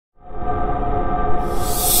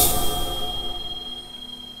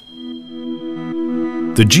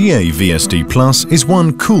The GA-VSD Plus is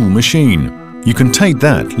one cool machine. You can take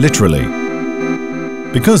that literally.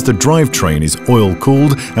 Because the drivetrain is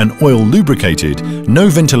oil-cooled and oil-lubricated, no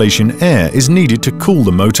ventilation air is needed to cool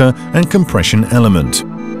the motor and compression element.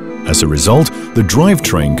 As a result, the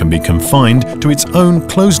drivetrain can be confined to its own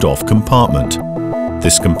closed-off compartment.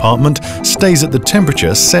 This compartment stays at the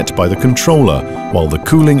temperature set by the controller, while the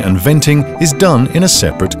cooling and venting is done in a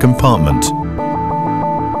separate compartment.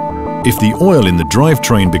 If the oil in the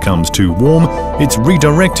drivetrain becomes too warm, it's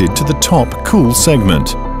redirected to the top cool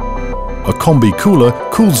segment. A combi cooler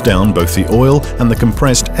cools down both the oil and the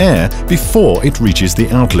compressed air before it reaches the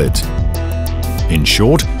outlet. In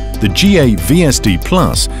short, the GA-VSD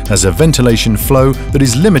Plus has a ventilation flow that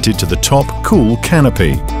is limited to the top cool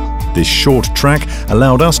canopy. This short track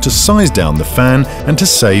allowed us to size down the fan and to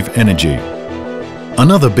save energy.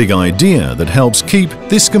 Another big idea that helps keep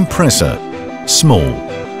this compressor small.